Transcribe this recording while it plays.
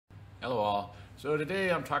Hello all. So today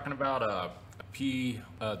I'm talking about a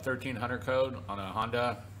P1300 code on a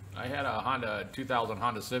Honda. I had a Honda 2000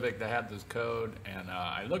 Honda Civic that had this code, and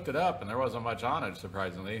I looked it up and there wasn't much on it,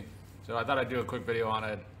 surprisingly. So I thought I'd do a quick video on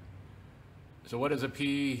it. So what is a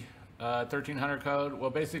P1300 code? Well,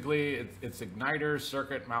 basically it's igniter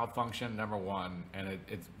circuit malfunction number 1, and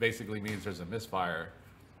it basically means there's a misfire,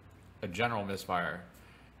 a general misfire.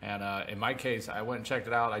 And in my case, I went and checked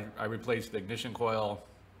it out. I replaced the ignition coil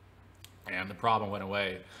and the problem went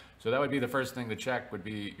away. So that would be the first thing to check, would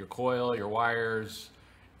be your coil, your wires,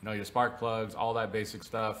 your spark plugs, all that basic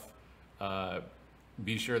stuff.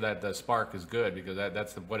 Be sure that the spark is good, because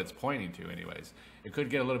that's what it's pointing to anyways. It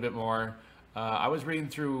could get a little bit more. I was reading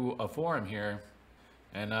through a forum here,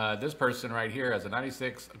 and this person right here has a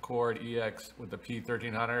 96 Accord EX with the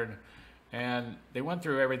P1300, and they went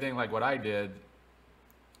through everything like what I did.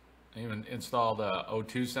 They even installed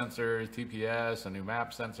O2 sensors, TPS, a new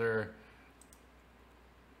map sensor,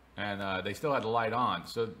 and they still had the light on.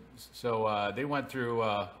 So they went through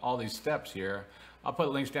all these steps here. I'll put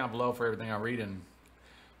links down below for everything I'm reading.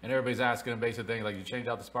 And everybody's asking basic things like, you change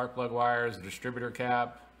out the spark plug wires, the distributor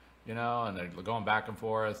cap, and they're going back and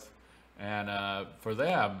forth. And for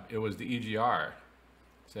them, it was the EGR. It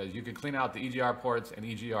says you can clean out the EGR ports and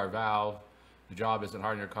EGR valve. The job isn't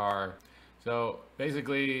hard in your car. So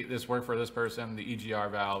basically, this worked for this person, the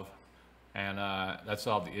EGR valve, and that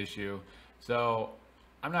solved the issue. So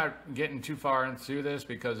I'm not getting too far into this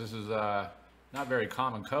because this is not very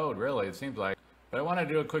common code, really, it seems like. But I want to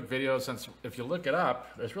do a quick video, since if you look it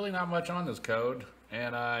up, there's really not much on this code,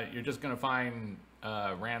 and you're just going to find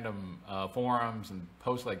random forums and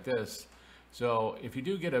posts like this. So if you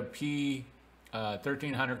do get a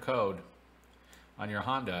P1300 code on your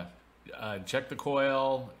Honda, check the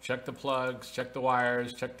coil, check the plugs, check the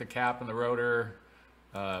wires, check the cap and the rotor,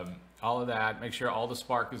 all of that. Make sure all the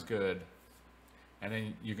spark is good. And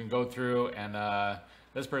then you can go through and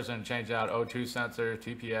this person changed out O2 sensor,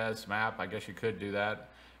 TPS, map. I guess you could do that.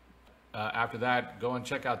 After that, go and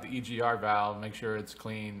check out the EGR valve, make sure it's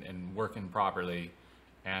clean and working properly.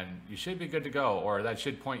 And you should be good to go, or that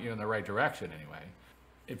should point you in the right direction anyway.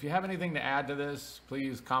 If you have anything to add to this,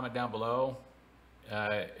 please comment down below.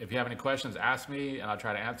 If you have any questions, ask me and I'll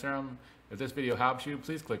try to answer them. If this video helps you,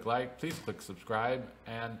 please click like, please click subscribe,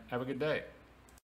 and have a good day.